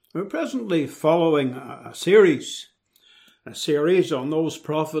We're presently following a series on those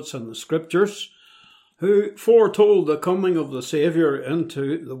prophets in the Scriptures who foretold the coming of the Saviour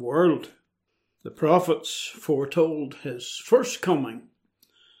into the world. The prophets foretold his first coming,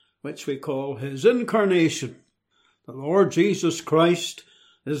 which we call his incarnation. The Lord Jesus Christ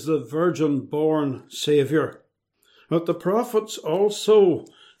is the virgin-born Saviour. But the prophets also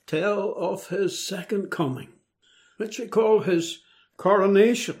tell of his second coming, which we call his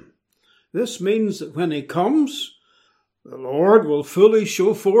coronation. This means that when he comes, the Lord will fully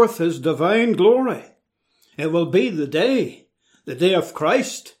show forth his divine glory. It will be the day of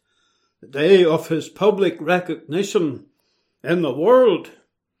Christ, the day of his public recognition in the world.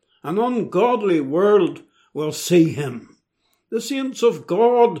 An ungodly world will see him. The saints of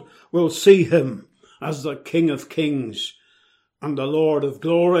God will see him as the King of Kings and the Lord of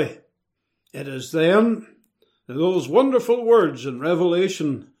glory. It is then that those wonderful words in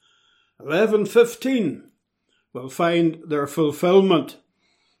Revelation 11:15 will find their fulfillment.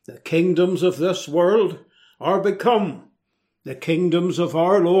 The kingdoms of this world are become the kingdoms of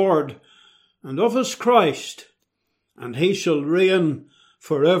our Lord and of his Christ, and he shall reign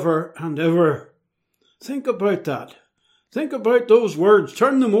forever and ever. Think about that. Think about those words.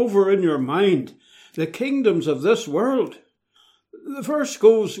 Turn them over in your mind. The kingdoms of this world. The verse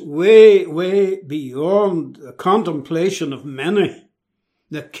goes way, way beyond the contemplation of many.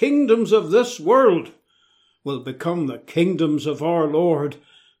 The kingdoms of this world will become the kingdoms of our Lord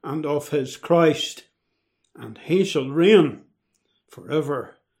and of his Christ, and he shall reign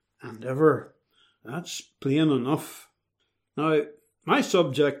forever and ever. That's plain enough. Now, my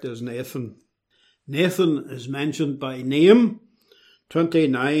subject is Nathan. Nathan is mentioned by name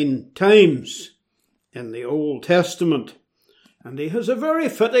 29 times in the Old Testament, and he has a very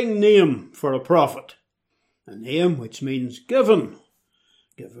fitting name for a prophet, a name which means given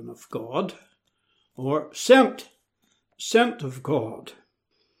of God, or sent of God.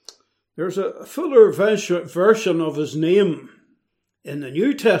 There's a fuller version of his name in the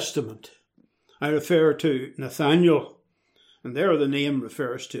New Testament. I refer to Nathaniel, and there the name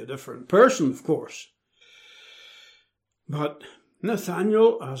refers to a different person, of course. But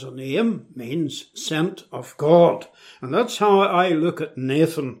Nathaniel as a name means sent of God. And that's how I look at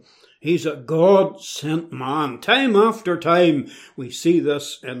Nathan. He's a God-sent man. Time after time we see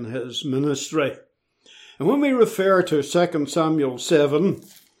this in his ministry. And when we refer to 2 Samuel 7,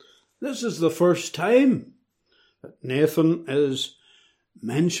 this is the first time that Nathan is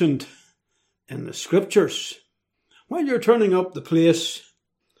mentioned in the Scriptures. While you're turning up the place,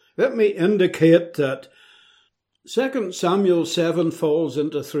 let me indicate that 2 Samuel 7 falls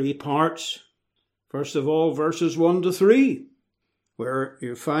into three parts. First of all, verses 1 to 3, where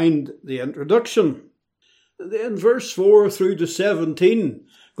you find the introduction. Then verse 4 through to 17,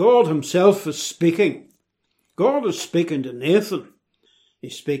 God himself is speaking. God is speaking to Nathan.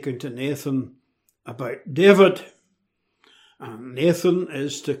 He's speaking to Nathan about David. And Nathan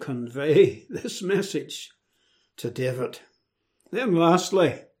is to convey this message to David. Then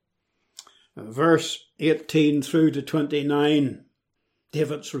lastly, verse 18 through to 29,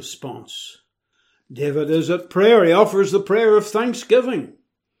 David's response. David is at prayer. He offers the prayer of thanksgiving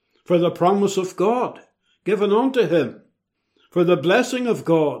for the promise of God given unto him, for the blessing of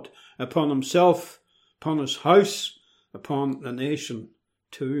God upon himself, upon his house, upon the nation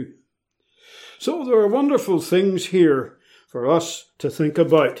too. So there are wonderful things here for us to think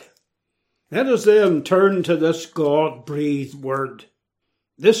about. Let us then turn to this God-breathed word,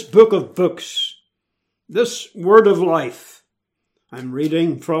 this book of books, this word of life. I'm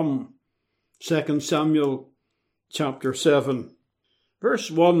reading from 2 Samuel chapter 7, verse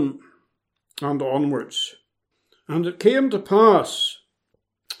 1 and onwards. And it came to pass,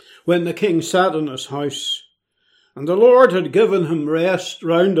 when the king sat in his house, and the Lord had given him rest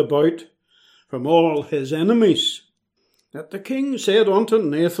round about from all his enemies, that the king said unto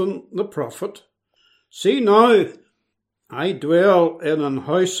Nathan the prophet, See now, I dwell in an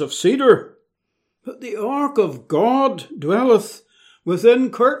house of cedar, but the ark of God dwelleth within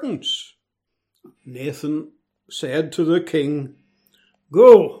curtains. Nathan said to the king,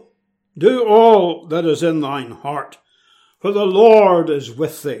 Go, do all that is in thine heart, for the Lord is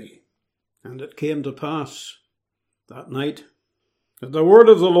with thee. And it came to pass that night that the word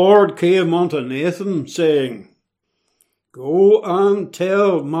of the Lord came unto Nathan, saying, Go and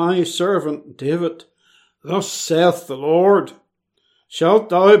tell my servant David, Thus saith the Lord, Shalt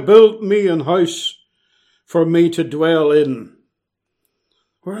thou build me an house for me to dwell in?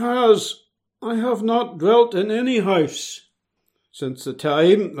 Whereas I have not dwelt in any house since the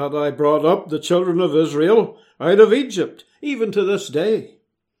time that I brought up the children of Israel out of Egypt, even to this day.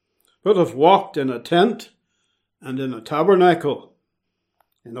 but have walked in a tent and in a tabernacle.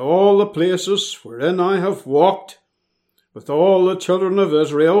 In all the places wherein I have walked with all the children of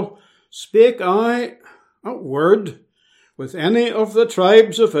Israel, spake I a word with any of the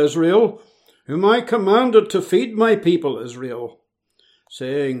tribes of Israel, whom I commanded to feed my people Israel,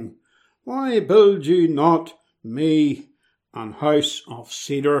 saying, Why build ye not me an house of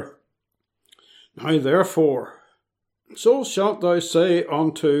cedar? Now therefore, so shalt thou say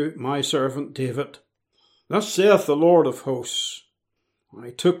unto my servant David, Thus saith the Lord of hosts, I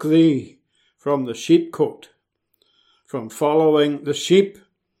took thee from the sheepcote, from following the sheep,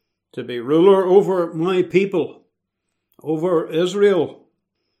 to be ruler over my people, over Israel.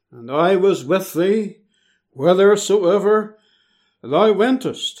 And I was with thee whithersoever thou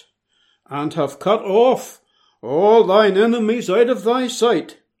wentest, and have cut off all thine enemies out of thy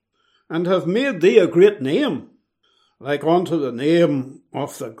sight, and have made thee a great name, like unto the name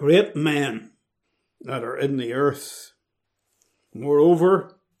of the great men that are in the earth.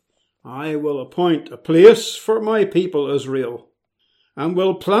 Moreover, I will appoint a place for my people Israel, and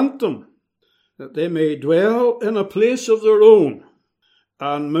will plant them, that they may dwell in a place of their own,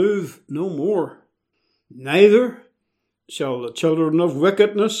 and move no more. Neither shall the children of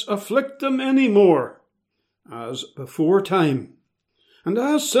wickedness afflict them any more, as before time, and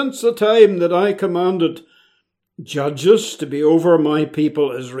as since the time that I commanded judges to be over my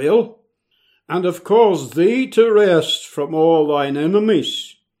people Israel, and have caused thee to rest from all thine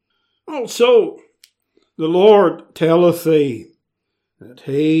enemies. Also the Lord telleth thee that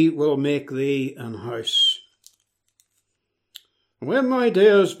he will make thee an house. When thy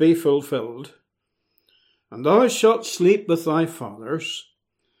days be fulfilled, and thou shalt sleep with thy fathers,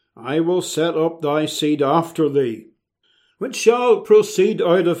 I will set up thy seed after thee, which shall proceed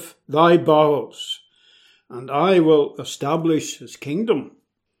out of thy bowels, and I will establish his kingdom.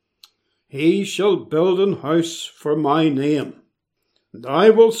 He shall build an house for my name, and I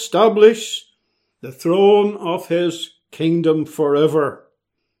will establish the throne of his kingdom forever.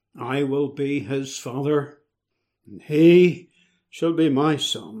 I will be his father, and he shall be my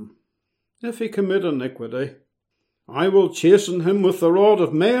son. If he commit iniquity, I will chasten him with the rod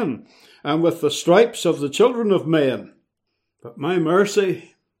of men, and with the stripes of the children of men. But my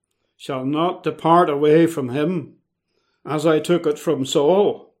mercy shall not depart away from him, as I took it from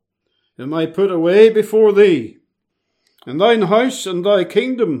Saul, whom I put away before thee. And thine house and thy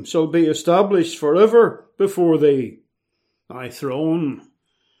kingdom shall be established forever before thee. Thy throne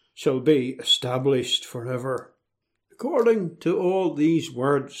shall be established forever. According to all these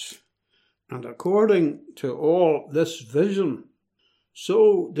words, and according to all this vision,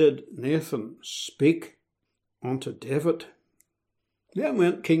 so did Nathan speak unto David. Then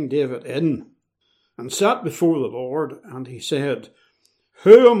went King David in, and sat before the Lord, and he said,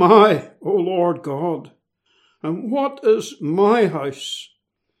 Who am I, O Lord God, and what is my house,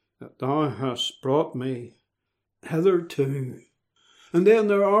 that thou hast brought me hitherto? And then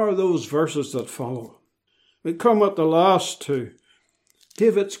there are those verses that follow. We come at the last to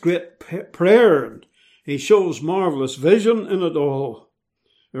David's great prayer, and he shows marvellous vision in it all.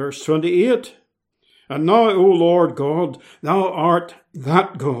 Verse 28, And now, O Lord God, thou art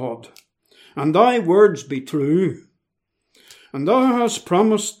that God, and thy words be true. And thou hast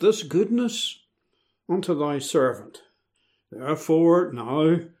promised this goodness unto thy servant. Therefore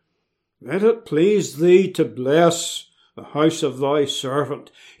now let it please thee to bless the house of thy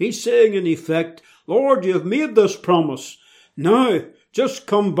servant. He's saying in effect, Lord, you've made this promise. Now just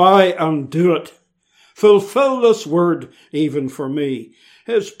come by and do it. Fulfill this word even for me.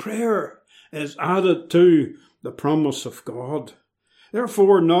 His prayer is added to the promise of God.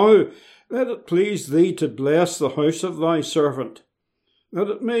 Therefore now let it please thee to bless the house of thy servant, that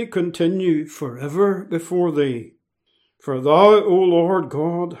it may continue forever before thee. For thou, O Lord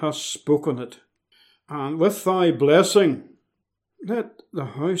God, hast spoken it, and with thy blessing let the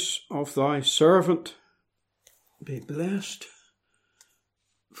house of thy servant be blessed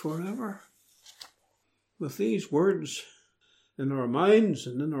forever. With these words in our minds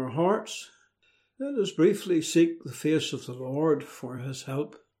and in our hearts, let us briefly seek the face of the Lord for his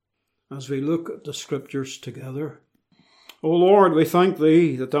help as we look at the Scriptures together. O Lord, we thank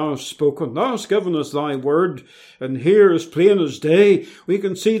thee that thou hast spoken. Thou hast given us thy word, and here as plain as day we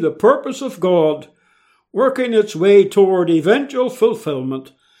can see the purpose of God working its way toward eventual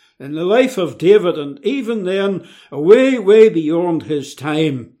fulfillment in the life of David, and even then way, way beyond his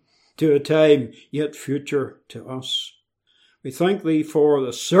time, to a time yet future to us. We thank thee for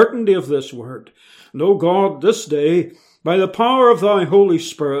the certainty of this word. And O God, this day, by the power of thy Holy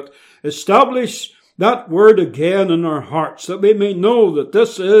Spirit, establish that word again in our hearts, that we may know that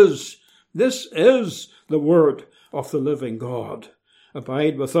this is the word of the living God.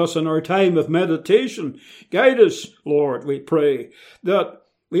 Abide with us in our time of meditation. Guide us, Lord, we pray, that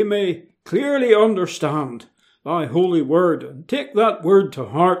we may clearly understand thy holy word, and take that word to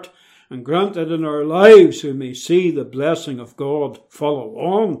heart, and grant that in our lives we may see the blessing of God follow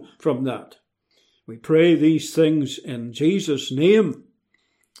on from that. We pray these things in Jesus' name.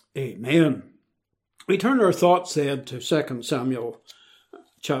 Amen. We turn our thoughts then to 2 Samuel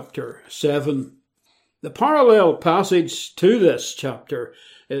chapter 7. The parallel passage to this chapter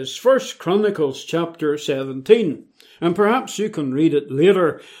is 1 Chronicles chapter 17. And perhaps you can read it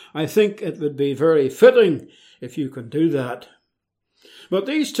later. I think it would be very fitting if you can do that. But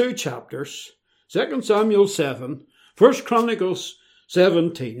these two chapters, 2 Samuel 7, 1 Chronicles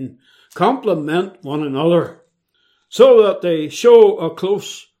 17, complement one another so that they show a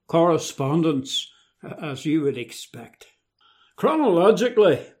close correspondence, as you would expect.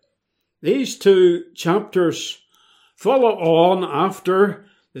 Chronologically, these two chapters follow on after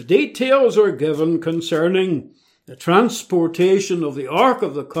the details are given concerning the transportation of the Ark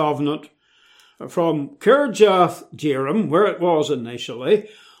of the Covenant from Kirjath Jearim, where it was initially,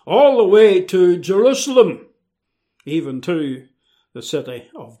 all the way to Jerusalem, even to the city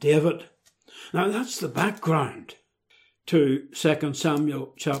of David. Now that's the background to 2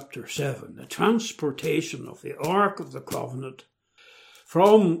 Samuel chapter 7, the transportation of the Ark of the Covenant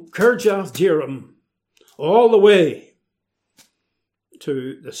from Kirjath Jearim all the way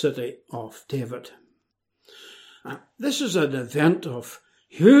to the city of David. This is an event of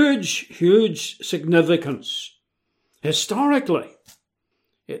huge significance. Historically,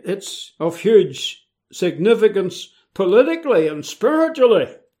 it's of huge significance politically and spiritually,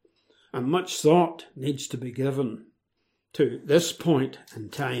 and much thought needs to be given to this point in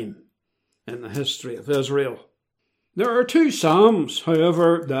time in the history of Israel. There are two psalms,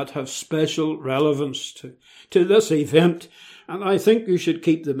 however, that have special relevance to this event, and I think you should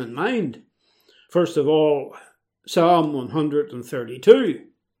keep them in mind. First of all, Psalm 132.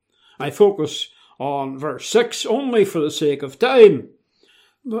 I focus on verse 6 only for the sake of time,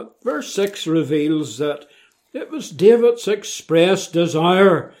 but verse 6 reveals that it was David's expressed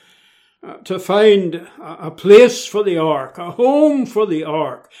desire to find a place for the ark, a home for the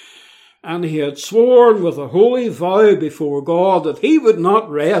ark, and he had sworn with a holy vow before God that he would not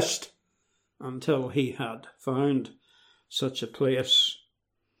rest until he had found such a place.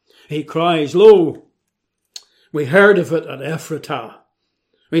 He cries, "Lo, we heard of it at Ephratah.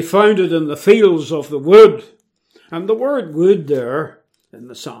 We found it in the fields of the wood." And the word wood there in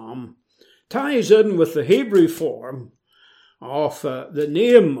the psalm ties in with the Hebrew form of the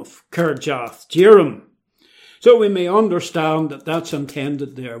name of Kirjath Jearim. So we may understand that that's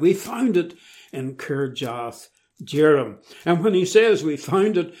intended there. We found it in Kirjath Jearim. And when he says we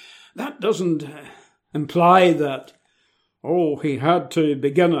found it, that doesn't imply that, he had to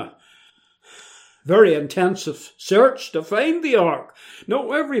begin a very intensive search to find the ark.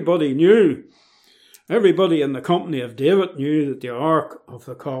 No, everybody knew. Everybody in the company of David knew that the Ark of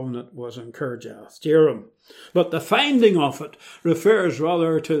the Covenant was in Kirjath Jearim. But the finding of it refers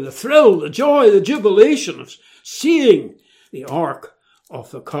rather to the thrill, the joy, the jubilation of seeing the Ark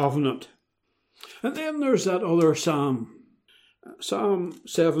of the Covenant. And then there's that other psalm, Psalm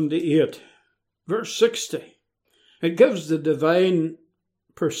 78, verse 60. It gives the divine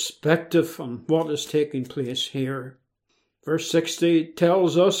perspective on what is taking place here. Verse 60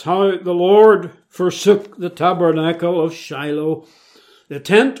 tells us how the Lord forsook the tabernacle of Shiloh, the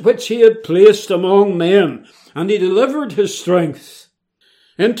tent which he had placed among men, and he delivered his strength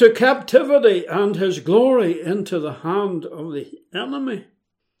into captivity and his glory into the hand of the enemy.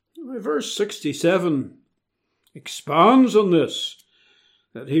 Verse 67 expands on this,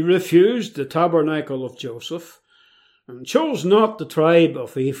 that he refused the tabernacle of Joseph and chose not the tribe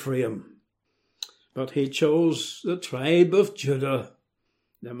of Ephraim, but he chose the tribe of Judah,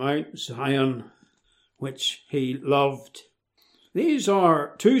 the Mount Zion, which he loved. These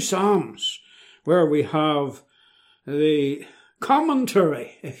are two psalms where we have the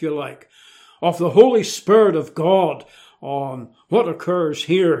commentary, if you like, of the Holy Spirit of God on what occurs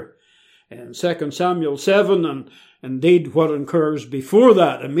here in 2 Samuel 7, and indeed what occurs before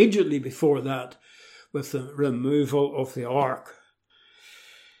that, immediately before that, with the removal of the ark.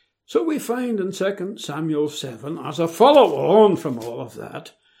 So we find in 2 Samuel 7, as a follow-on from all of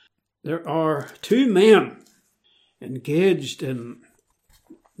that, there are two men engaged in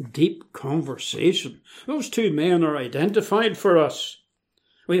deep conversation. Those two men are identified for us.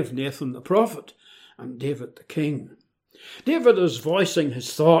 We have Nathan the prophet and David the king. David is voicing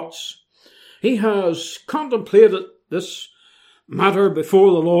his thoughts. He has contemplated this matter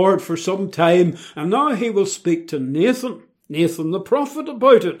before the Lord for some time, and now he will speak to Nathan the prophet,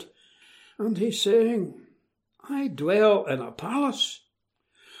 about it. And he's saying, I dwell in a palace,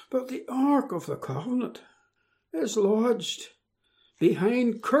 but the Ark of the Covenant is lodged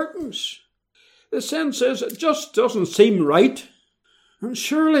behind curtains. The sense is, it just doesn't seem right. And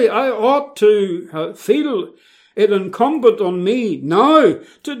surely I ought to feel it incumbent on me now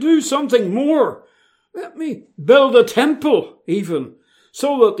to do something more. Let me build a temple, even,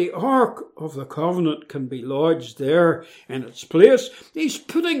 so that the Ark of the Covenant can be lodged there in its place. He's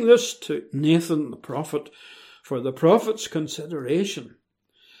putting this to Nathan the prophet for the prophet's consideration.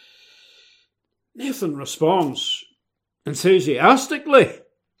 Nathan responds enthusiastically,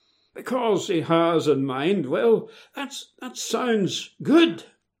 because he has in mind, well, that sounds good.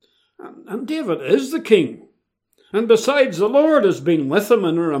 And David is the king. And besides, the Lord has been with him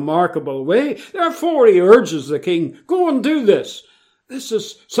in a remarkable way. Therefore he urges the king, go and do this. This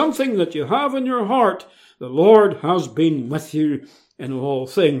is something that you have in your heart. The Lord has been with you in all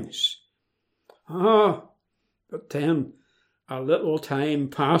things. But then a little time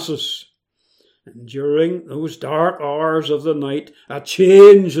passes. And during those dark hours of the night, a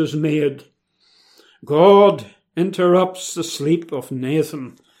change is made. God interrupts the sleep of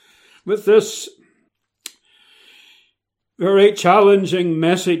Nathan with this very challenging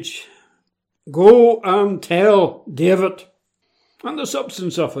message. Go and tell David. And the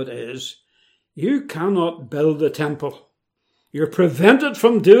substance of it is, you cannot build a temple. You're prevented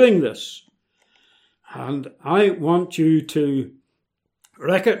from doing this. And I want you to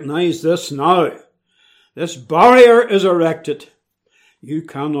recognize this now. This barrier is erected. You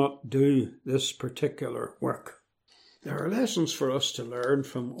cannot do this particular work. There are lessons for us to learn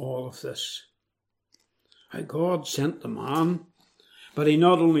from all of this. How God sent the man, but he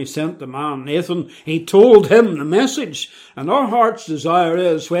not only sent the man, Nathan, he told him the message. And our heart's desire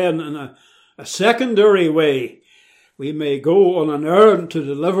is when, in a secondary way, we may go on an errand to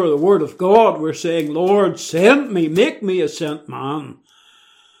deliver the word of God. We're saying, Lord, send me, make me a sent man,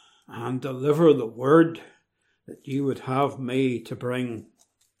 and deliver the word that you would have me to bring.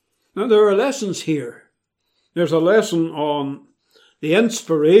 Now, there are lessons here. There's a lesson on the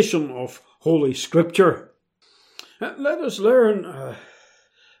inspiration of Holy Scripture. Let us learn a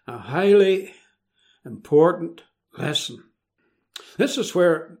highly important lesson. This is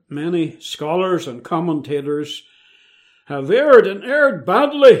where many scholars and commentators have erred, and erred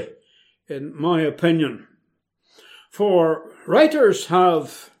badly, in my opinion. For writers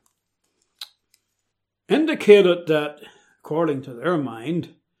have indicated that, according to their mind,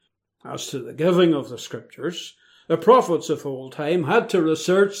 as to the giving of the Scriptures, the prophets of old time had to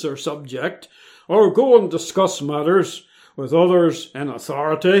research their subject, or go and discuss matters with others in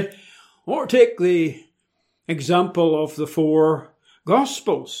authority, or take the example of the 4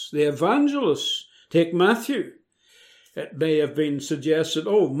 Gospels, the evangelists. Take Matthew. It may have been suggested,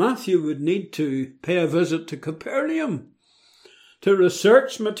 Matthew would need to pay a visit to Capernaum to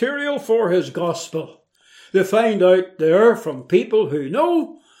research material for his Gospel, to find out there from people who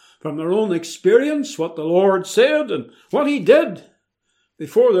know from their own experience what the Lord said and what he did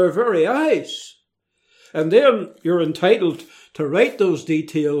before their very eyes. And then you're entitled to write those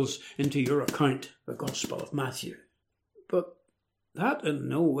details into your account, the Gospel of Matthew. But that in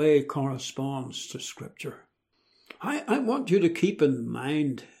no way corresponds to Scripture. I want you to keep in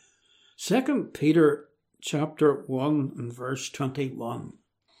mind 2 Peter chapter 1 and verse 21.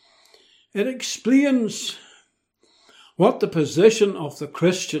 It explains what the position of the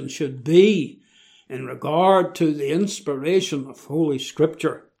Christian should be in regard to the inspiration of Holy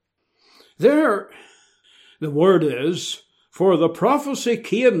Scripture. There, the word is, for the prophecy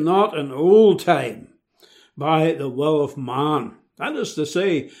came not in old time by the will of man. That is to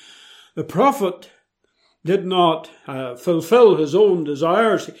say, the prophet did not fulfill his own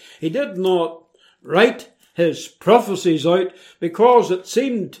desires. He did not write his prophecies out because it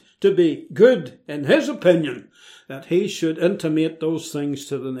seemed to be good in his opinion that he should intimate those things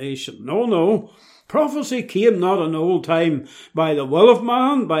to the nation. No. Prophecy came not in old time by the will of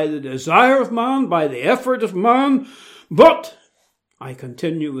man, by the desire of man, by the effort of man, but, I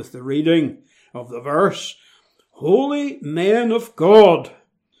continue with the reading of the verse, holy men of God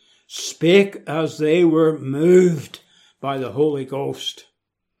spake as they were moved by the Holy Ghost.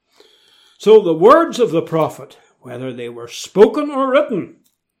 So the words of the prophet, whether they were spoken or written,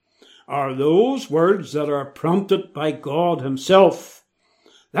 are those words that are prompted by God himself.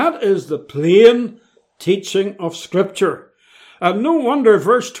 That is the plain teaching of Scripture. And no wonder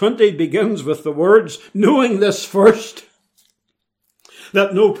verse 20 begins with the words, knowing this first,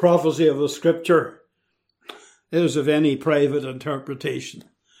 that no prophecy of the Scripture is of any private interpretation.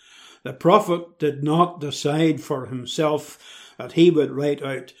 The prophet did not decide for himself that he would write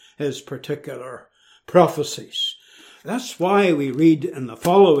out his particular prophecies. That's why we read in the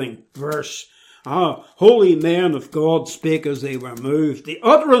following verse, holy men of God spake as they were moved. The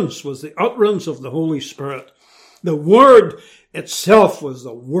utterance was the utterance of the Holy Spirit. The word itself was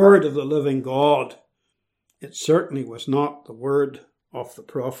the word of the living God. It certainly was not the word of the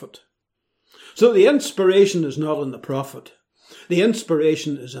prophet. So the inspiration is not in the prophet. The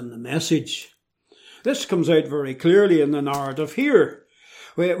inspiration is in the message. This comes out very clearly in the narrative here,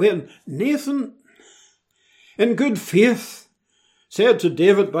 when Nathan, in good faith, said to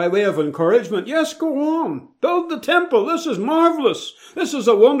David by way of encouragement, yes, go on, build the temple. This is marvellous. This is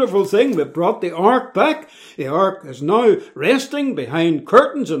a wonderful thing. We've brought the ark back. The ark is now resting behind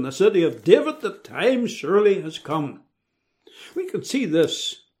curtains in the city of David. The time surely has come. We can see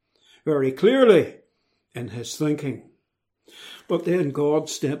this very clearly in his thinking. But then God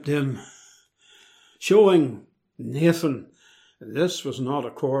stepped in, showing Nathan that this was not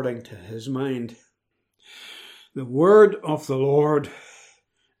according to his mind. The word of the Lord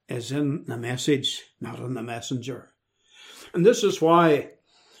is in the message, not in the messenger. And this is why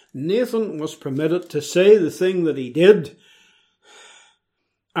Nathan was permitted to say the thing that he did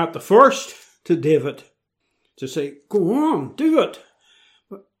at the first to David, to say, go on, do it.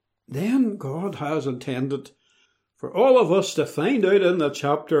 But then God has intended for all of us to find out in the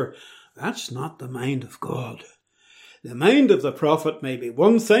chapter, that's not the mind of God. The mind of the prophet may be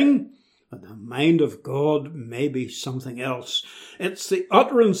one thing, but the mind of God may be something else. It's the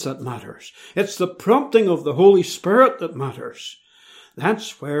utterance that matters. It's the prompting of the Holy Spirit that matters.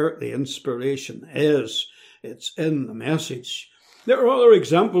 That's where the inspiration is. It's in the message. There are other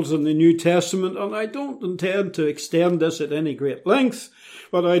examples in the New Testament, and I don't intend to extend this at any great length,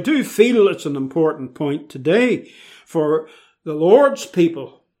 but I do feel it's an important point today for the Lord's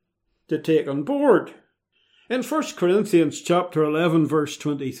people to take on board. In 1 Corinthians chapter 11, verse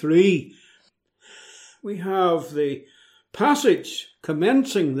 23, we have the passage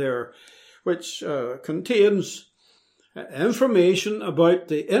commencing there, which contains information about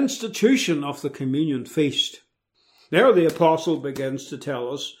the institution of the communion feast. There the apostle begins to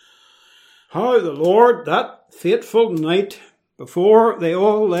tell us how the Lord, that fateful night before they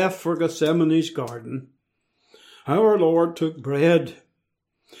all left for Gethsemane's garden, how our Lord took bread,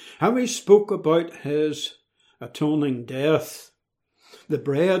 how he spoke about his atoning death, the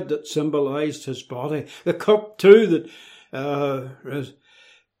bread that symbolized his body, the cup too that was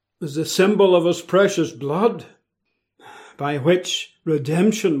the symbol of his precious blood, by which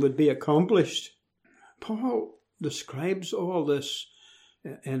redemption would be accomplished. Paul describes all this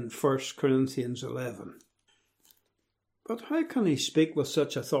in 1 Corinthians 11. But how can he speak with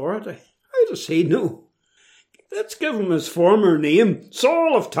such authority? How does he know? Let's give him his former name,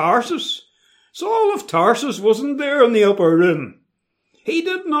 Saul of Tarsus. Saul of Tarsus wasn't there in the upper room. He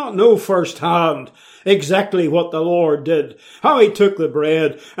did not know firsthand exactly what the Lord did, how he took the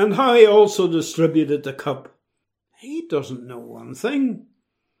bread, and how he also distributed the cup. He doesn't know one thing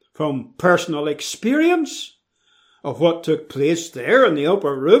from personal experience of what took place there in the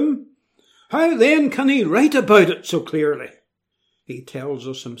upper room. How then can he write about it so clearly? He tells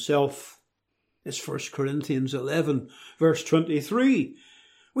us himself. It's 1 Corinthians 11, verse 23.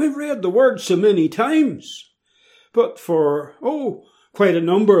 We've read the word so many times, but for, quite a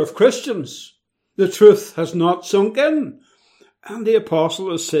number of Christians, the truth has not sunk in. And the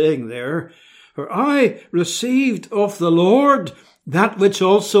apostle is saying there, for I received of the Lord that which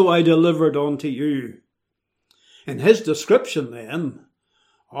also I delivered unto you. In his description then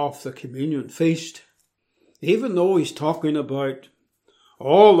of the communion feast, even though he's talking about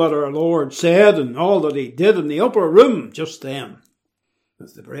all that our Lord said and all that he did in the upper room just then,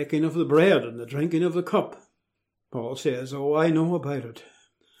 with the breaking of the bread and the drinking of the cup, Paul says, I know about it.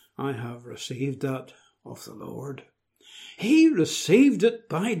 I have received that of the Lord. He received it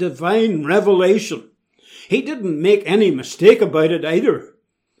by divine revelation. He didn't make any mistake about it either.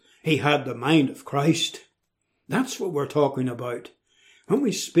 He had the mind of Christ. That's what we're talking about when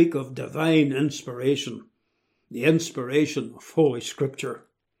we speak of divine inspiration, the inspiration of Holy Scripture.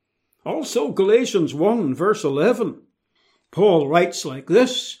 Also, Galatians 1, verse 11, Paul writes like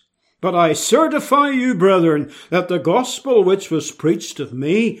this, But I certify you, brethren, that the gospel which was preached of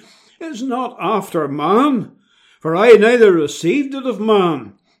me is not after man, for I neither received it of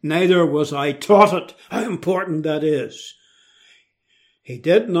man, neither was I taught it. How important that is. He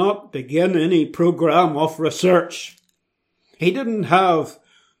did not begin any program of research. He didn't have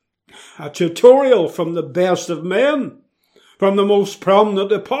a tutorial from the best of men, from the most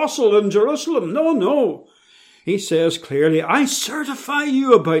prominent apostle in Jerusalem. No. He says clearly, I certify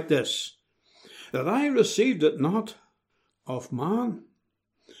you about this, that I received it not of man,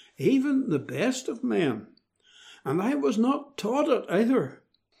 even the best of men, and I was not taught it either,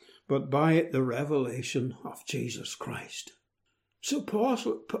 but by the revelation of Jesus Christ. So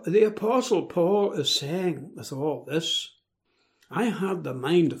the Apostle Paul is saying with all this, I had the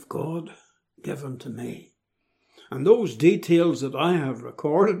mind of God given to me. And those details that I have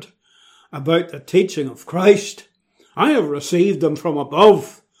recorded about the teaching of Christ, I have received them from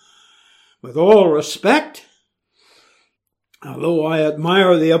above. With all respect, although I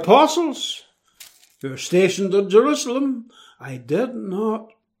admire the apostles who are stationed at Jerusalem, I did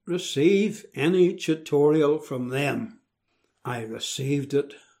not receive any tutorial from them. I received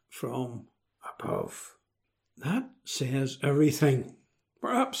it from above. That says everything.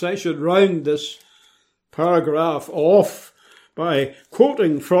 Perhaps I should round this paragraph off by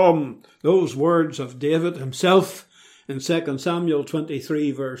quoting from those words of David himself in 2 Samuel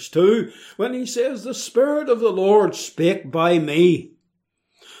 23 verse 2, when he says, the Spirit of the Lord spake by me.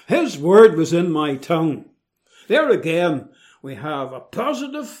 His word was in my tongue. There again we have a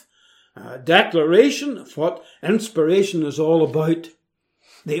positive declaration of what inspiration is all about.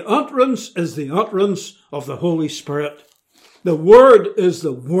 The utterance is the utterance of the Holy Spirit. The word is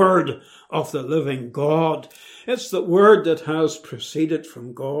the word of the living God. It's the word that has proceeded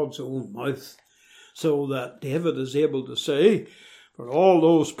from God's own mouth. So that David is able to say, for all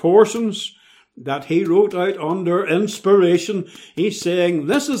those portions that he wrote out under inspiration, he's saying,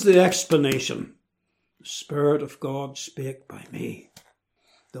 this is the explanation. The Spirit of God spake by me.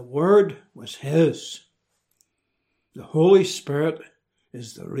 The word was his. The Holy Spirit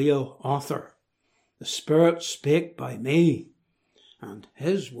is the real author. The Spirit spake by me, and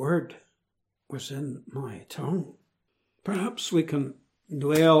his word was in my tongue. Perhaps we can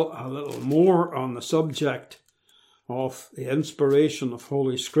dwell a little more on the subject of the inspiration of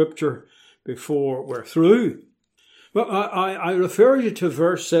Holy Scripture before we're through. But I refer you to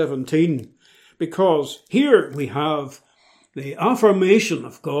verse 17, because here we have the affirmation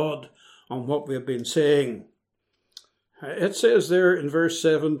of God on what we've been saying. It says there in verse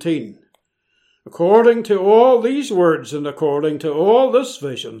 17, according to all these words and according to all this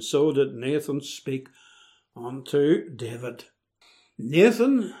vision, so did Nathan speak unto David.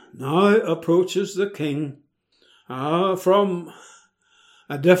 Nathan now approaches the king from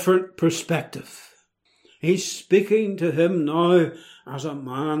a different perspective. He's speaking to him now as a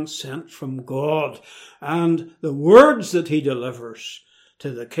man sent from God, and the words that he delivers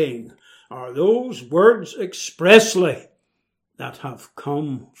to the king are those words expressly that have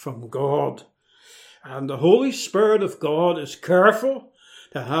come from God. And the Holy Spirit of God is careful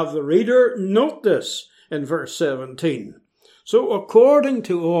to have the reader note this in verse 17. So according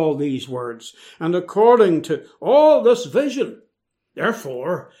to all these words, and according to all this vision,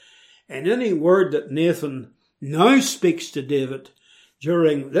 therefore, in any word that Nathan now speaks to David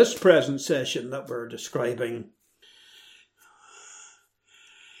during this present session that we're describing,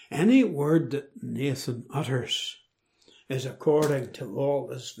 any word that Nathan utters is according to all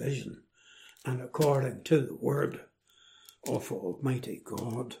this vision and according to the word of Almighty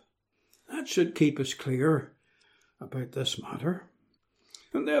God. That should keep us clear about this matter.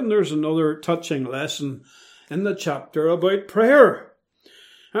 And then there's another touching lesson in the chapter about prayer.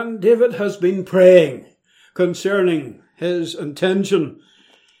 And David has been praying concerning his intention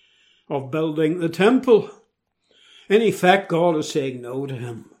of building the temple. In effect, God is saying no to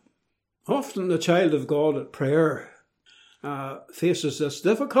him. Often the child of God at prayer faces this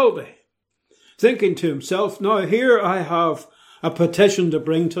difficulty, thinking to himself, now here I have a petition to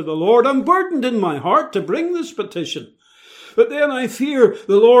bring to the Lord. I'm burdened in my heart to bring this petition. But then I fear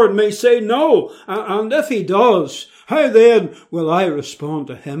the Lord may say no, and if he does, how then will I respond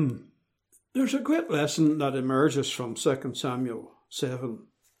to him? There's a great lesson that emerges from 2 Samuel 7,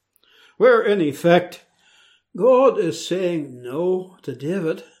 where in effect God is saying no to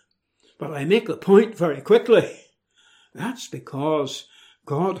David. But I make the point very quickly. That's because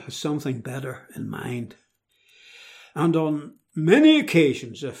God has something better in mind. And on many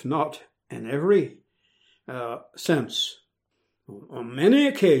occasions, if not in every sense, on many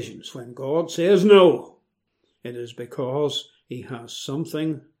occasions when God says no, it is because he has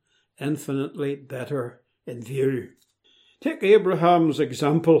something infinitely better in view. Take Abraham's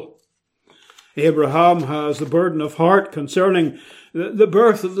example. Abraham has the burden of heart concerning the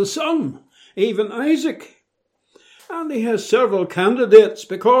birth of the son, even Isaac. And he has several candidates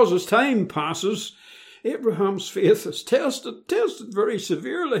because as time passes, Abraham's faith is tested very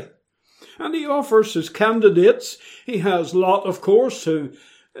severely. And he offers his candidates. He has Lot, of course, who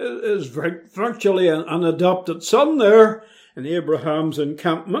is virtually an adopted son there in Abraham's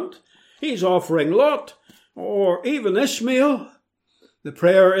encampment. He's offering Lot, or even Ishmael. The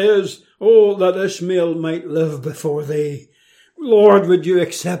prayer is, oh, that Ishmael might live before thee. Lord, would you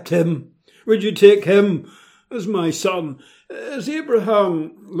accept him? Would you take him as my son? Is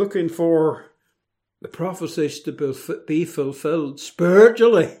Abraham looking for the prophecies to be fulfilled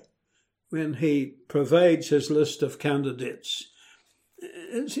spiritually when he provides his list of candidates?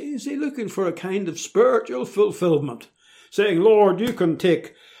 Is he looking for a kind of spiritual fulfillment, saying, Lord, you can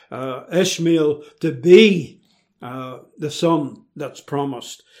take Ishmael to be the son that's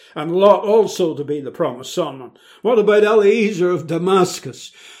promised, and Lot also to be the promised son? And what about Eliezer of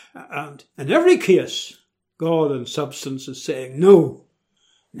Damascus? And in every case, God in substance is saying, no.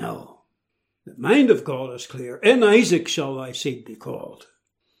 The mind of God is clear. In Isaac shall thy seed be called.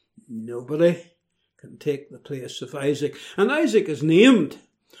 Nobody can take the place of Isaac. And Isaac is named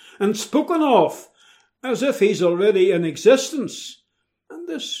and spoken of as if he's already in existence. And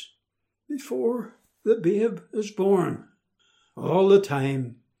this before the babe is born. All the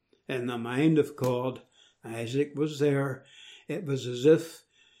time, in the mind of God, Isaac was there. It was as if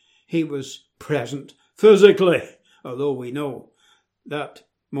he was present physically, although we know that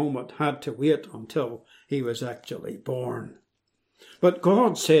moment had to wait until he was actually born. But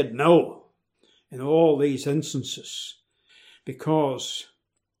God said no in all these instances, because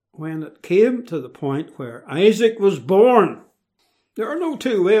when it came to the point where Isaac was born, there are no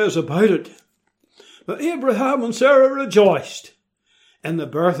two ways about it. But Abraham and Sarah rejoiced in the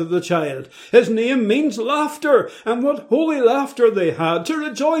birth of the child. His name means laughter, and what holy laughter they had to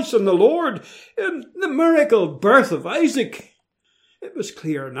rejoice in the Lord in the miracle birth of Isaac. It was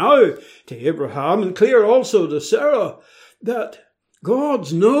clear now to Abraham, and clear also to Sarah, that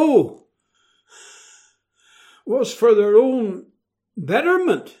God's no was for their own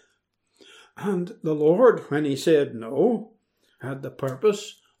betterment. And the Lord, when he said no, had the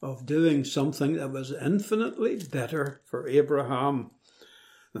purpose of doing something that was infinitely better for Abraham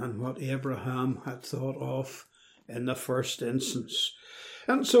than what Abraham had thought of in the first instance.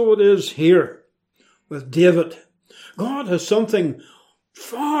 And so it is here with David. God has something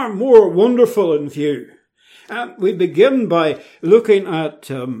far more wonderful in view. And we begin by looking at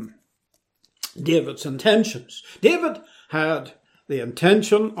David's intentions. David had the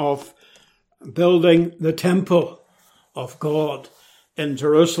intention of building the temple of God in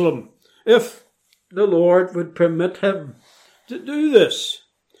Jerusalem, if the Lord would permit him to do this.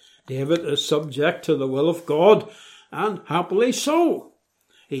 David is subject to the will of God, and happily so.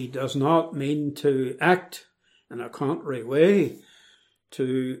 He does not mean to act in a contrary way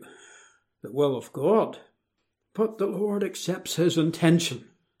to the will of God, but the Lord accepts his intention.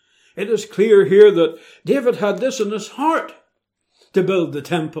 It is clear here that David had this in his heart, to build the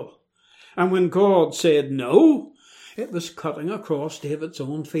temple. And when God said no, it was cutting across David's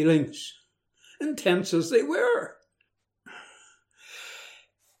own feelings, intense as they were.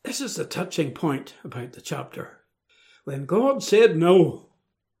 This is the touching point about the chapter. When God said no,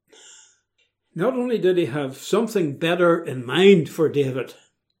 not only did he have something better in mind for David,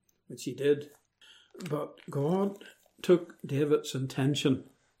 which he did, but God took David's intention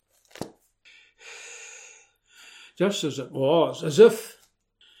just as it was, as if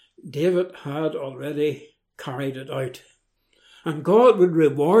David had already carried it out. And God would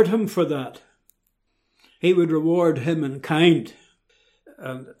reward him for that. He would reward him in kind.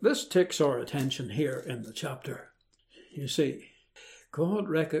 And this takes our attention here in the chapter. You see, God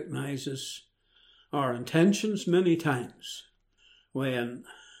recognizes our intentions many times when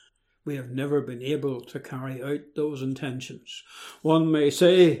we have never been able to carry out those intentions. One may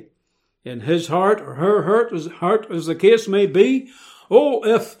say, in his heart or her heart as the case may be, oh,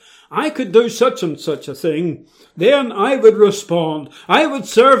 if I could do such and such a thing, then I would respond. I would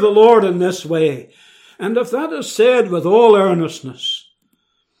serve the Lord in this way. And if that is said with all earnestness,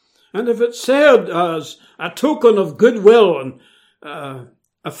 and if it's said as a token of goodwill and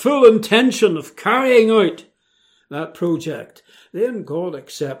a full intention of carrying out that project, then God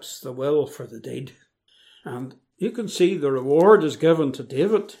accepts the will for the deed. And you can see the reward is given to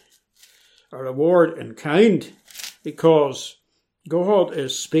David, a reward in kind, because God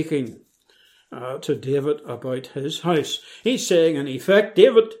is speaking to David about his house. He's saying, in effect,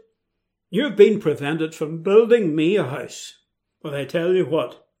 David, you've been prevented from building me a house. But I tell you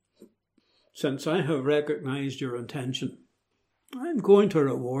what, since I have recognized your intention, I'm going to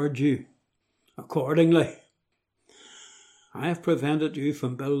reward you accordingly. I have prevented you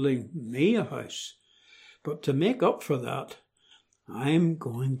from building me a house, but to make up for that, I'm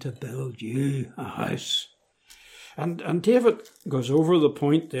going to build you a house. And David goes over the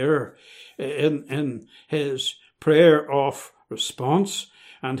point there in his prayer of response,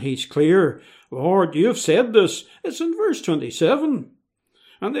 and he's clear, Lord, you have said this. It's in verse 27.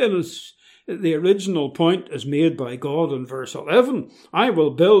 And then the original point is made by God in verse 11. I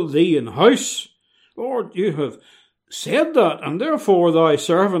will build thee an house. Lord, you have said that, and therefore thy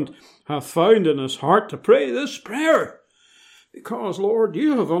servant hath found in his heart to pray this prayer. Because, Lord,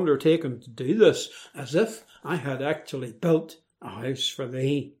 you have undertaken to do this as if I had actually built a house for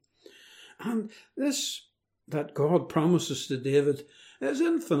thee. And this that God promises to David is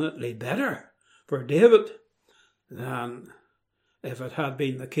infinitely better for David than if it had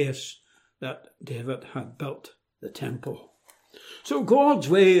been the case that David had built the temple. So God's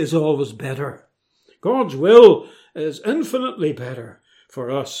way is always better. God's will is infinitely better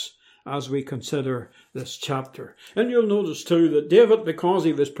for us as we consider this chapter. And you'll notice too that David, because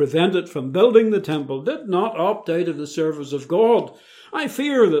he was prevented from building the temple, did not opt out of the service of God. I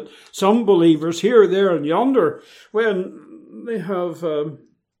fear that some believers here, there and yonder, when they have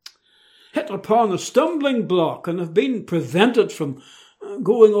hit upon a stumbling block and have been prevented from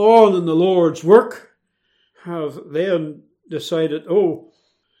going on in the Lord's work, have then decided, oh,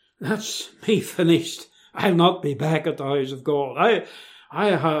 that's me finished. I'll not be back at the house of God. I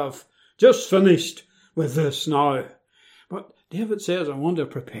have just finished with this now. But David says, I want to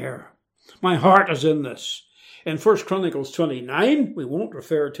prepare. My heart is in this. In 1 Chronicles 29, we won't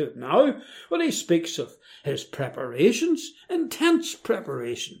refer to it now, but he speaks of his preparations, intense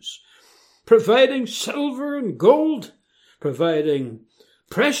preparations, providing silver and gold, providing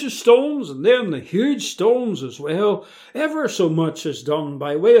precious stones, and then the huge stones as well. Ever so much is done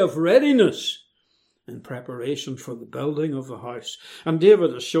by way of readiness in preparation for the building of the house. And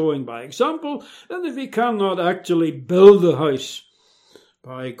David is showing by example that if he cannot actually build the house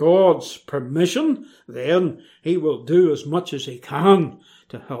by God's permission, then he will do as much as he can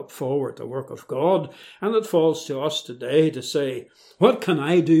to help forward the work of God. And it falls to us today to say, what can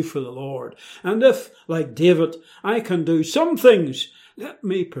I do for the Lord? And if, like David, I can do some things, let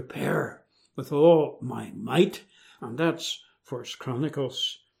me prepare with all my might. And that's 1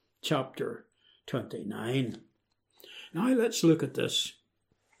 Chronicles chapter 29. Now let's look at this.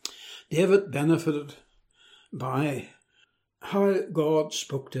 David benefited by how God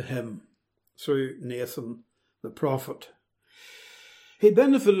spoke to him through Nathan the prophet. He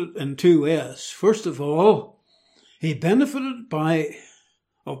benefited in two ways. First of all, he benefited by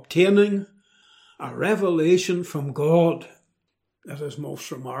obtaining a revelation from God that is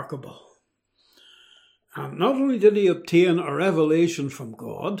most remarkable. And not only did he obtain a revelation from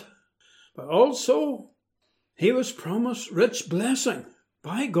God, but also he was promised rich blessing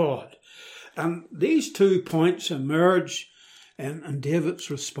by God. And these 2 points emerge in David's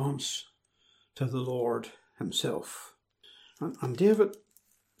response to the Lord himself. And David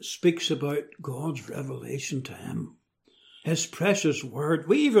speaks about God's revelation to him. His precious word.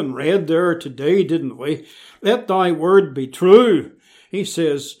 We even read there today, didn't we? Let thy word be true. He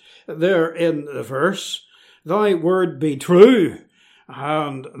says there in the verse, thy word be true,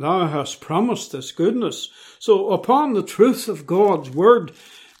 and thou hast promised this goodness. So upon the truth of God's word,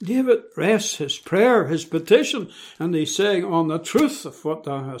 David rests his prayer, his petition, and he's saying, on the truth of what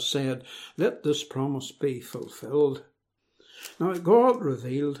thou hast said, let this promise be fulfilled. Now, God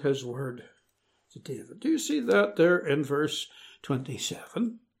revealed his word to David. Do you see that there in verse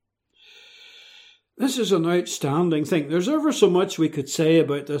 27? This is an outstanding thing. There's ever so much we could say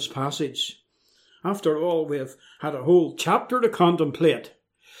about this passage. After all, we have had a whole chapter to contemplate.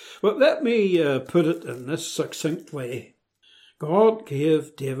 But let me put it in this succinct way. God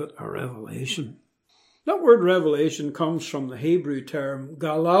gave David a revelation. That word revelation comes from the Hebrew term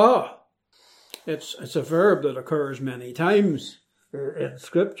galah. It's a verb that occurs many times in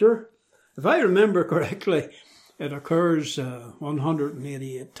Scripture. If I remember correctly, it occurs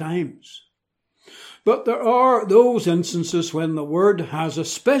 188 times. But there are those instances when the word has a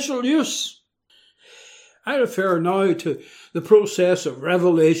special use. I refer now to the process of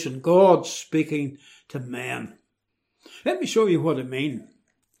revelation, God speaking to men. Let me show you what I mean.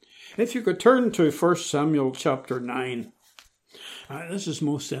 If you could turn to 1 Samuel chapter 9. This is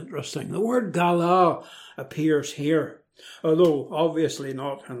most interesting. The word galah appears here, although obviously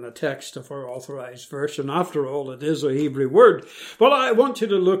not in the text of our authorized version. After all, it is a Hebrew word. But I want you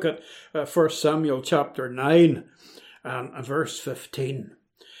to look at 1 Samuel chapter 9 and verse 15.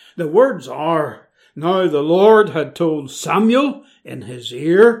 The words are, now the Lord had told Samuel in his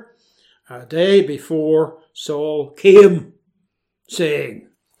ear a day before Saul came, saying,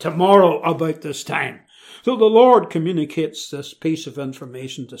 tomorrow about this time. So the Lord communicates this piece of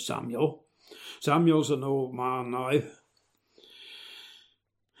information to Samuel. Samuel's an old man now.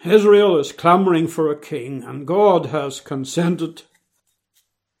 Israel is clamouring for a king, and God has consented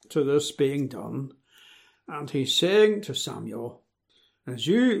to this being done. And he's saying to Samuel, as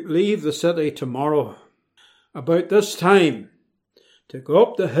you leave the city tomorrow, about this time, to go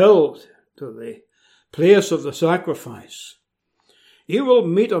up the hill to the place of the sacrifice, you will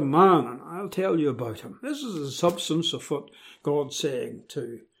meet a man, and I'll tell you about him. This is the substance of what God's saying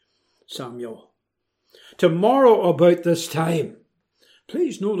to Samuel. Tomorrow about this time.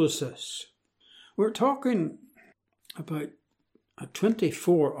 Please notice this. We're talking about a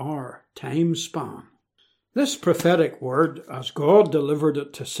 24-hour time span. This prophetic word, as God delivered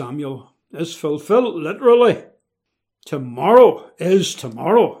it to Samuel, is fulfilled literally. Tomorrow is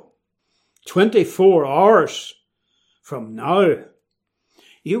tomorrow. 24 hours from now,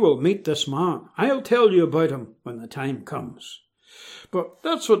 you will meet this man. I'll tell you about him when the time comes. But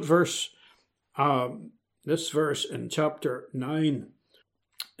that's what this verse in chapter 9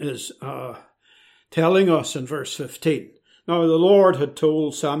 is telling us in verse 15. Now the Lord had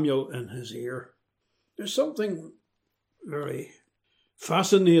told Samuel in his ear. There's something very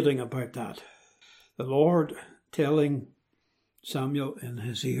fascinating about that. The Lord telling Samuel in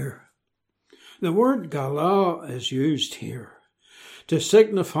his ear. The word Gala is used here to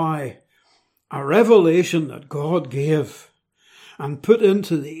signify a revelation that God gave and put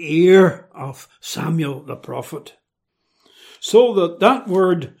into the ear of Samuel the prophet, so that that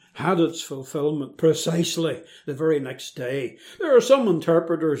word had its fulfillment precisely the very next day. There are some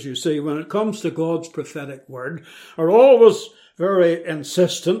interpreters, you see, when it comes to God's prophetic word, are always very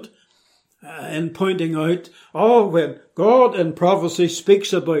insistent in pointing out, when God in prophecy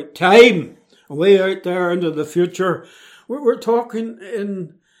speaks about time, way out there into the future, we're talking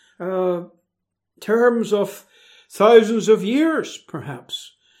in terms of thousands of years,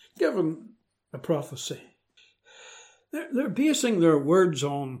 perhaps, given a prophecy. They're basing their words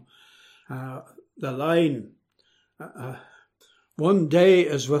on the line, one day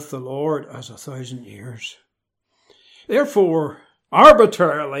is with the Lord as 1,000 years. Therefore,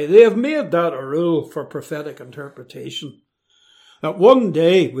 arbitrarily, they have made that a rule for prophetic interpretation, that one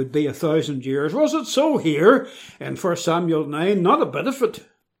day would be 1,000 years. Was it so here in 1 Samuel 9? Not a bit of it.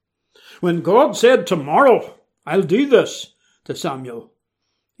 When God said, tomorrow I'll do this to Samuel,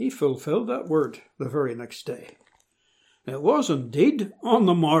 he fulfilled that word the very next day. It was indeed on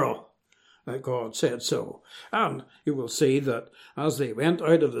the morrow that God said so. And you will see that as they went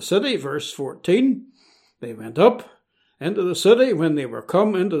out of the city, verse 14, they went up into the city. When they were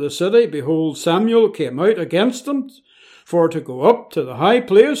come into the city, behold, Samuel came out against them for to go up to the high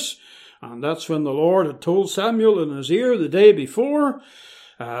place. And that's when the Lord had told Samuel in his ear the day before,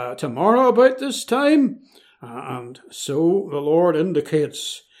 tomorrow about this time. And so the Lord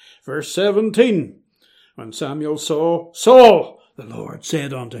indicates, verse 17, when Samuel saw Saul, the Lord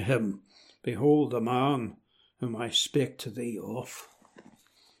said unto him, behold the man whom I spake to thee of.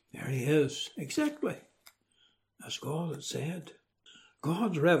 There he is, exactly as God had said.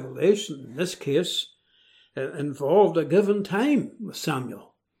 God's revelation in this case involved a given time with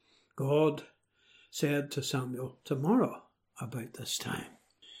Samuel. God said to Samuel, tomorrow about this time,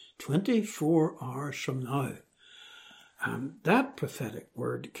 24 hours from now. And that prophetic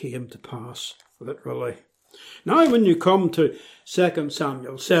word came to pass, literally. Now when you come to 2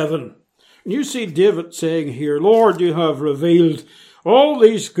 Samuel 7, you see David saying here, Lord, you have revealed all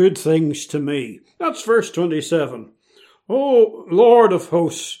these good things to me. That's verse 27. O Lord of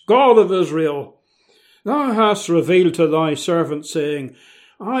hosts, God of Israel, thou hast revealed to thy servant, saying,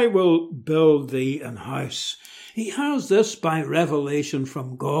 I will build thee an house. He has this by revelation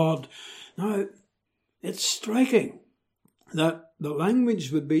from God. Now, it's striking that the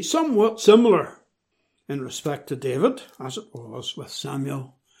language would be somewhat similar in respect to David, as it was with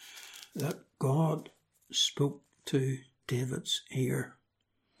Samuel, that God spoke to David's ear.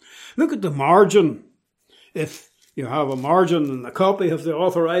 Look at the margin. If you have a margin in the copy of the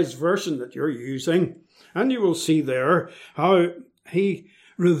authorized version that you're using, and you will see there how he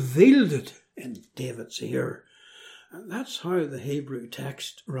revealed it in David's ear. And that's how the Hebrew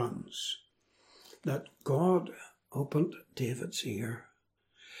text runs, that God opened David's ear,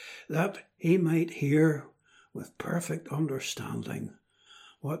 that he might hear with perfect understanding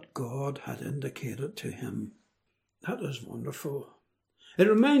what God had indicated to him. That is wonderful. It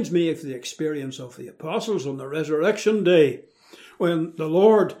reminds me of the experience of the apostles on the resurrection day, when the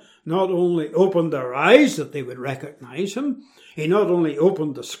Lord not only opened their eyes that they would recognize him, he not only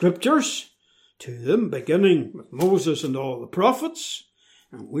opened the scriptures to them, beginning with Moses and all the prophets,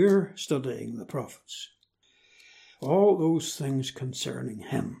 And we're studying the prophets. All those things concerning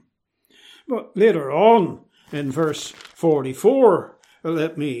him. But later on, in verse 44,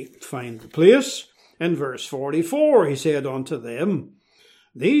 let me find the place. In verse 44, he said unto them,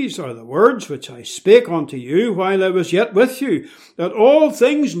 These are the words which I spake unto you while I was yet with you, that all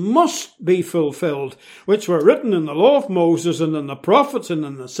things must be fulfilled, which were written in the law of Moses and in the prophets and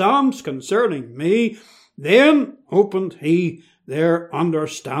in the Psalms concerning me. Then opened he their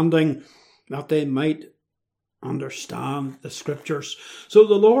understanding, that they might understand the Scriptures. So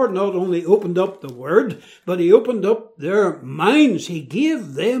the Lord not only opened up the Word, but he opened up their minds. He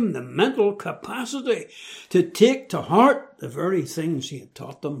gave them the mental capacity to take to heart the very things he had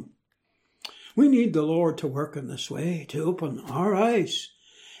taught them. We need the Lord to work in this way, to open our eyes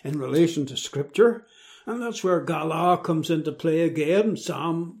in relation to Scripture. And that's where Galah comes into play again.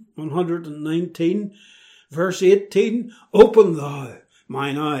 Psalm 119, verse 18, Open thou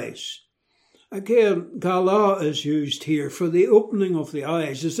mine eyes. Again, Galah is used here for the opening of the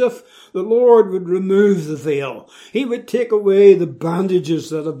eyes, as if the Lord would remove the veil. He would take away the bandages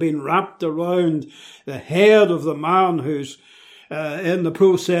that have been wrapped around the head of the man who's in the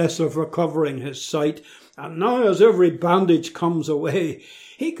process of recovering his sight. And now, as every bandage comes away,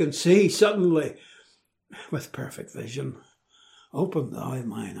 he can see suddenly with perfect vision. Open thou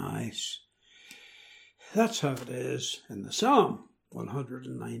mine eyes. That's how it is in the Psalm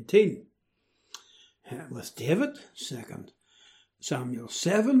 119. With David, 2 Samuel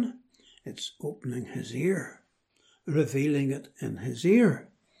 7, it's opening his ear, revealing it in his ear.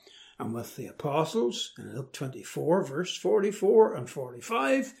 And with the apostles, in Luke 24, verse 44 and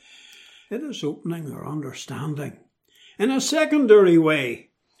 45, it is opening their understanding. In a secondary way,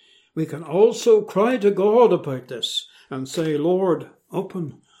 we can also cry to God about this and say, Lord,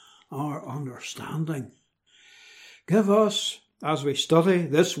 open our understanding. Give us, as we study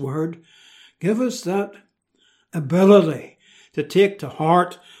this word, give us that ability to take to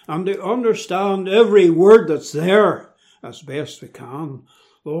heart and to understand every word that's there as best we can.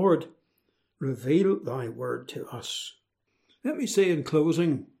 Lord, reveal thy word to us. Let me say in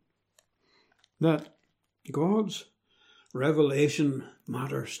closing that God's revelation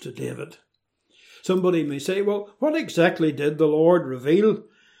matters to David. Somebody may say, well, what exactly did the Lord reveal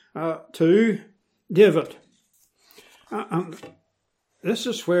to David? And this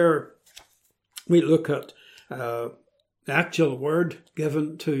is where we look at the actual word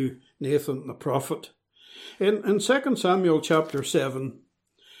given to Nathan the prophet. In 2 Samuel chapter 7,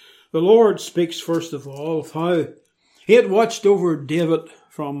 the Lord speaks first of all of how he had watched over David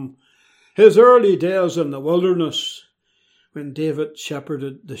from his early days in the wilderness when David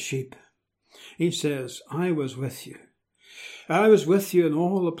shepherded the sheep. He says, I was with you. I was with you in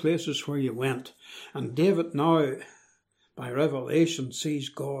all the places where you went. And David now, by revelation, sees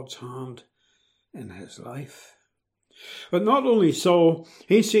God's hand in his life. But not only so,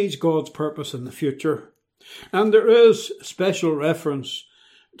 he sees God's purpose in the future. And there is special reference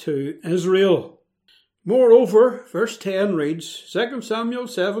to Israel. Moreover, verse 10 reads, 2 Samuel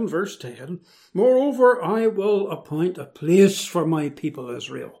 7 verse 10, Moreover, I will appoint a place for my people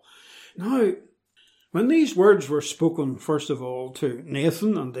Israel. Now, when these words were spoken, first of all, to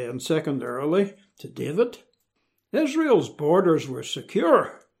Nathan and then secondarily to David, Israel's borders were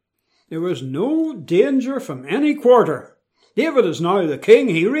secure. There was no danger from any quarter. David is now the king.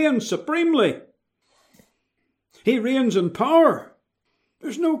 He reigns supremely. He reigns in power.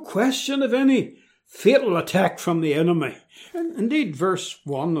 There's no question of any fatal attack from the enemy. And indeed, verse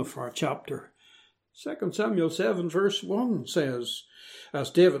 1 of our chapter, 2 Samuel 7 verse 1 says, As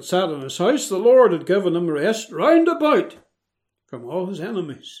David sat in his house, the Lord had given him rest round about from all his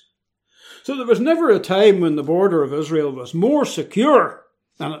enemies. So there was never a time when the border of Israel was more secure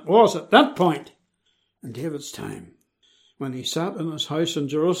than it was at that point in David's time, when he sat in his house in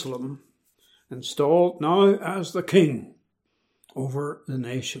Jerusalem, installed now as the king over the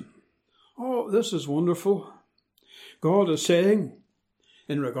nation. Oh, this is wonderful. God is saying,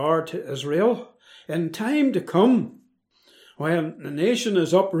 in regard to Israel, in time to come, when the nation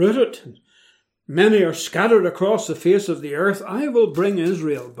is uprooted, and many are scattered across the face of the earth, I will bring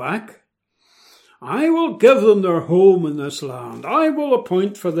Israel back. I will give them their home in this land. I will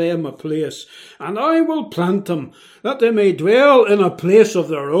appoint for them a place, and I will plant them, that they may dwell in a place of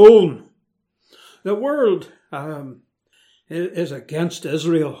their own. The world is against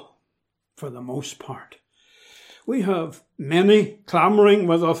Israel for the most part. We have many clamouring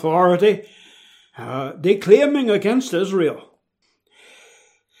with authority, declaiming against Israel,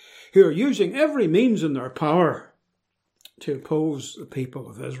 who are using every means in their power to oppose the people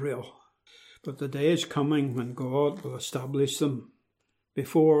of Israel. But the day is coming when God will establish them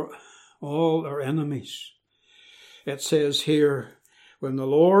before all their enemies. It says here, when the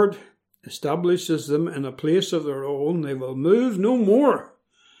Lord establishes them in a place of their own, they will move no more.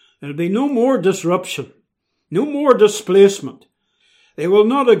 There'll be no more disruption, no more displacement. They will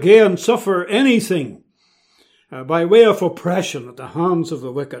not again suffer anything by way of oppression at the hands of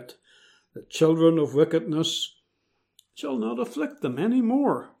the wicked. The children of wickedness shall not afflict them any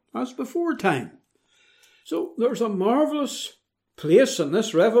more, as before time. So there's a marvellous place in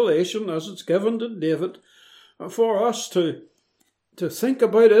this revelation, as it's given to David, for us to think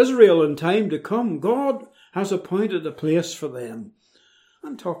about Israel in time to come. God has appointed a place for them.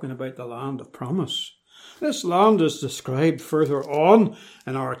 I'm talking about the land of promise. This land is described further on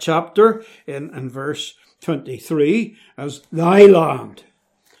in our chapter in verse 23 as thy land.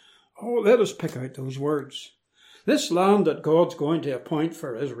 Oh, let us pick out those words. This land that God's going to appoint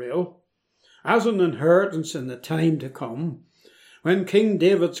for Israel as an inheritance in the time to come, when King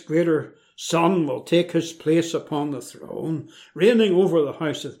David's greater son will take his place upon the throne, reigning over the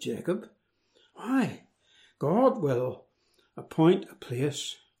house of Jacob. Why? God will appoint a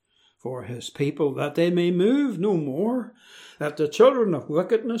place for his people, that they may move no more, that the children of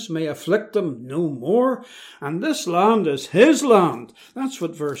wickedness may afflict them no more. And this land is his land. That's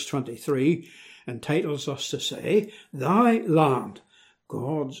what verse 23 entitles us to say. Thy land,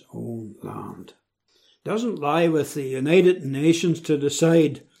 God's own land. Doesn't lie with the United Nations to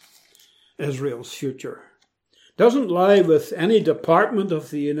decide Israel's future. Doesn't lie with any department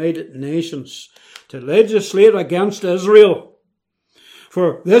of the United Nations to legislate against Israel.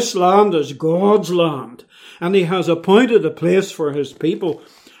 For this land is God's land, and he has appointed a place for his people.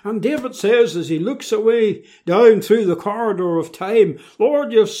 And David says, as he looks away down through the corridor of time,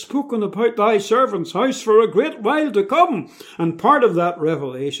 Lord, you've spoken about thy servant's house for a great while to come. And part of that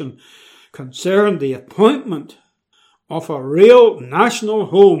revelation concerned the appointment of a real national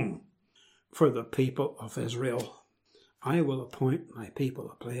home for the people of Israel. I will appoint my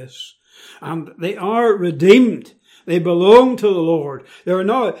people a place. And they are redeemed. They belong to the Lord. They are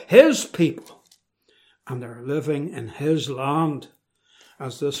now his people. And they're living in his land,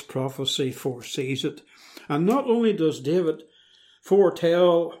 as this prophecy foresees it. And not only does David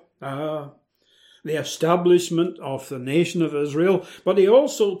foretell the establishment of the nation of Israel, but he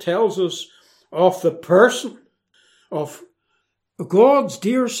also tells us of the person of God's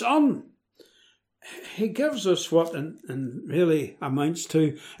dear Son. He gives us what in really amounts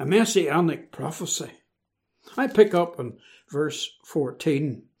to a messianic prophecy. I pick up in verse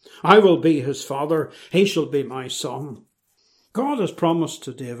 14. I will be his father, he shall be my son. God has promised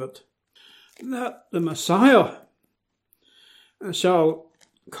to David that the Messiah shall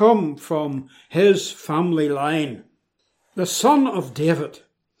come from his family line. The son of David.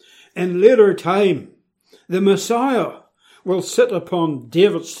 In later time, the Messiah will sit upon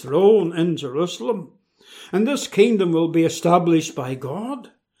David's throne in Jerusalem, and this kingdom will be established by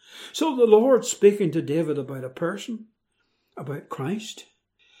God. So the Lord speaking to David about a person, about Christ.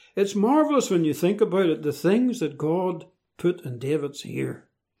 It's marvellous when you think about it, the things that God put in David's ear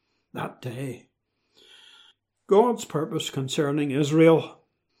that day. God's purpose concerning Israel,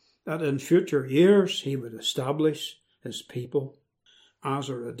 that in future years he would establish his people as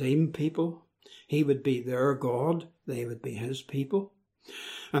a redeemed people. He would be their God, they would be his people.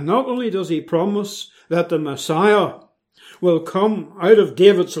 And not only does he promise that the Messiah will come out of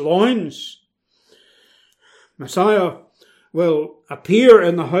David's loins, Messiah will appear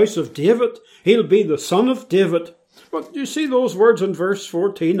in the house of David, he'll be the son of David. But you see those words in verse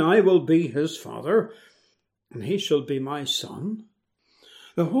 14, I will be his father, and he shall be my son.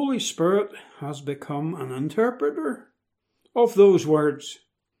 The Holy Spirit has become an interpreter of those words.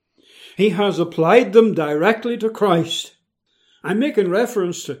 He has applied them directly to Christ. I'm making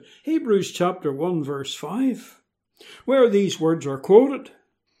reference to Hebrews chapter 1 verse 5, where these words are quoted.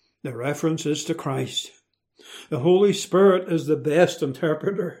 The reference is to Christ. The Holy Spirit is the best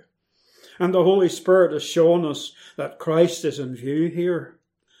interpreter. And the Holy Spirit has shown us that Christ is in view here.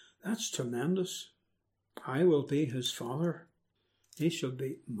 That's tremendous. I will be his father. He shall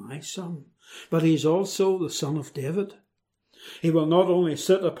be my son. But he's also the son of David. He will not only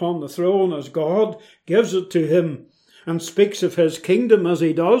sit upon the throne as God gives it to him and speaks of his kingdom as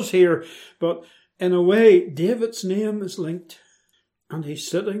he does here, but in a way, David's name is linked.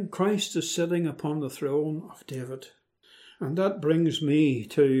 And Christ is sitting upon the throne of David. And that brings me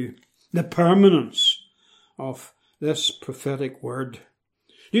to the permanence of this prophetic word.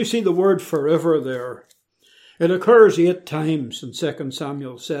 You see the word forever there. It occurs 8 times in 2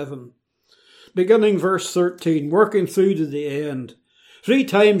 Samuel 7. Beginning verse 13, working through to the end. 3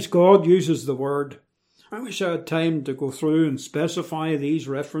 times God uses the word. I wish I had time to go through and specify these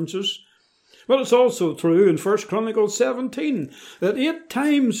references. But it's also true in 1 Chronicles 17 that 8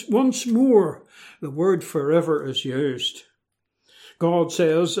 times once more the word forever is used. God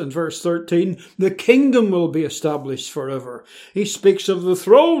says in verse 13, the kingdom will be established forever. He speaks of the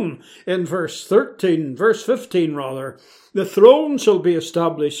throne in verse 15 rather. The throne shall be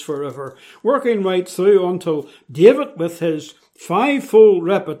established forever, working right through until David with his 5-fold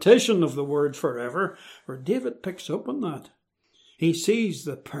repetition of the word forever, where David picks up on that. He sees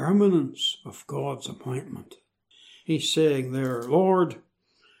the permanence of God's appointment. He's saying there, Lord,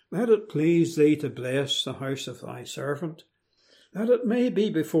 let it please thee to bless the house of thy servant, that it may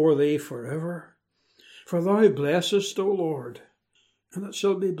be before thee forever. For thou blessest, O Lord, and it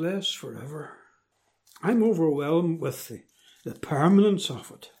shall be blessed forever. I'm overwhelmed with the permanence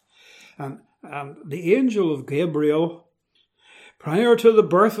of it. And the angel of Gabriel, prior to the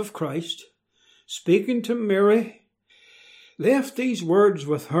birth of Christ, speaking to Mary, left these words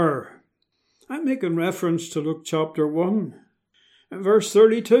with her. I'm making reference to Luke chapter 1 and verse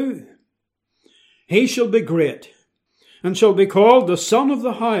 32. He shall be great, and shall be called the Son of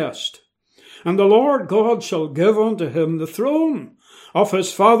the Highest. And the Lord God shall give unto him the throne of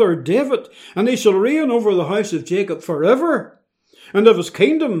his father David, and he shall reign over the house of Jacob forever. And of his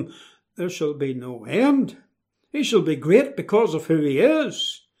kingdom there shall be no end. He shall be great because of who he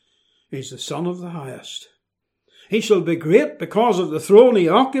is. He's the Son of the Highest. He shall be great because of the throne he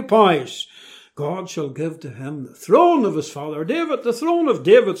occupies. God shall give to him the throne of his father David. The throne of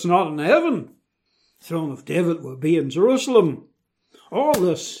David's not in heaven. The throne of David will be in Jerusalem. All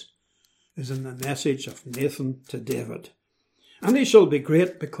this is in the message of Nathan to David. And he shall be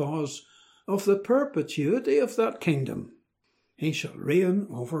great because of the perpetuity of that kingdom. He shall reign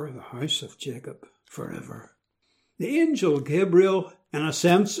over the house of Jacob forever. The angel Gabriel, in a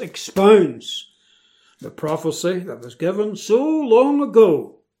sense, expounds the prophecy that was given so long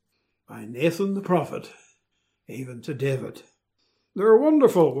ago by Nathan the prophet, even to David. There are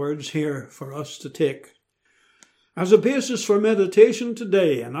wonderful words here for us to take as a basis for meditation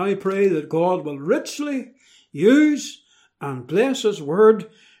today, and I pray that God will richly use and bless his word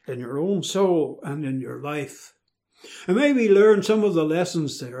in your own soul and in your life. And may we learn some of the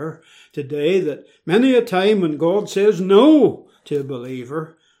lessons there today, that many a time when God says no to a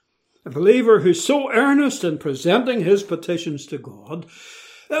believer who's so earnest in presenting his petitions to God,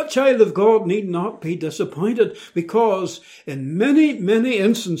 that child of God need not be disappointed, because in many, many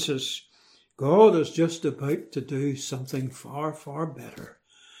instances, God is just about to do something far, far better.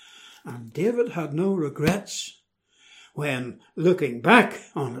 And David had no regrets when, looking back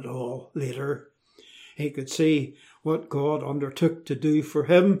on it all later, he could see what God undertook to do for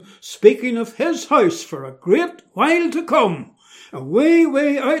him, speaking of his house for a great while to come, a way,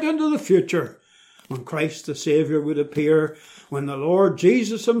 way out into the future, when Christ the Saviour would appear, when the Lord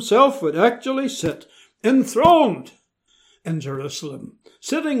Jesus himself would actually sit enthroned in Jerusalem,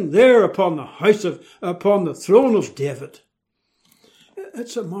 sitting there upon the throne of David.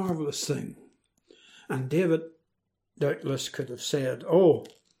 It's a marvellous thing. And David doubtless could have said, oh,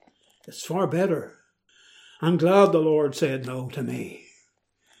 it's far better. I'm glad the Lord said no to me,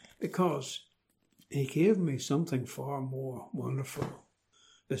 because he gave me something far more wonderful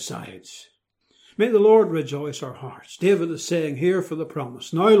besides. May the Lord rejoice our hearts. David is saying here for the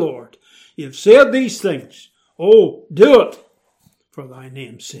promise, now Lord, you've said these things. Oh, do it for thy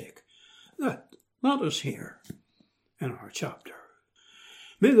name's sake. That is here in our chapter.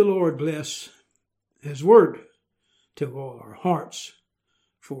 May the Lord bless his word to all our hearts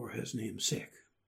for his name's sake.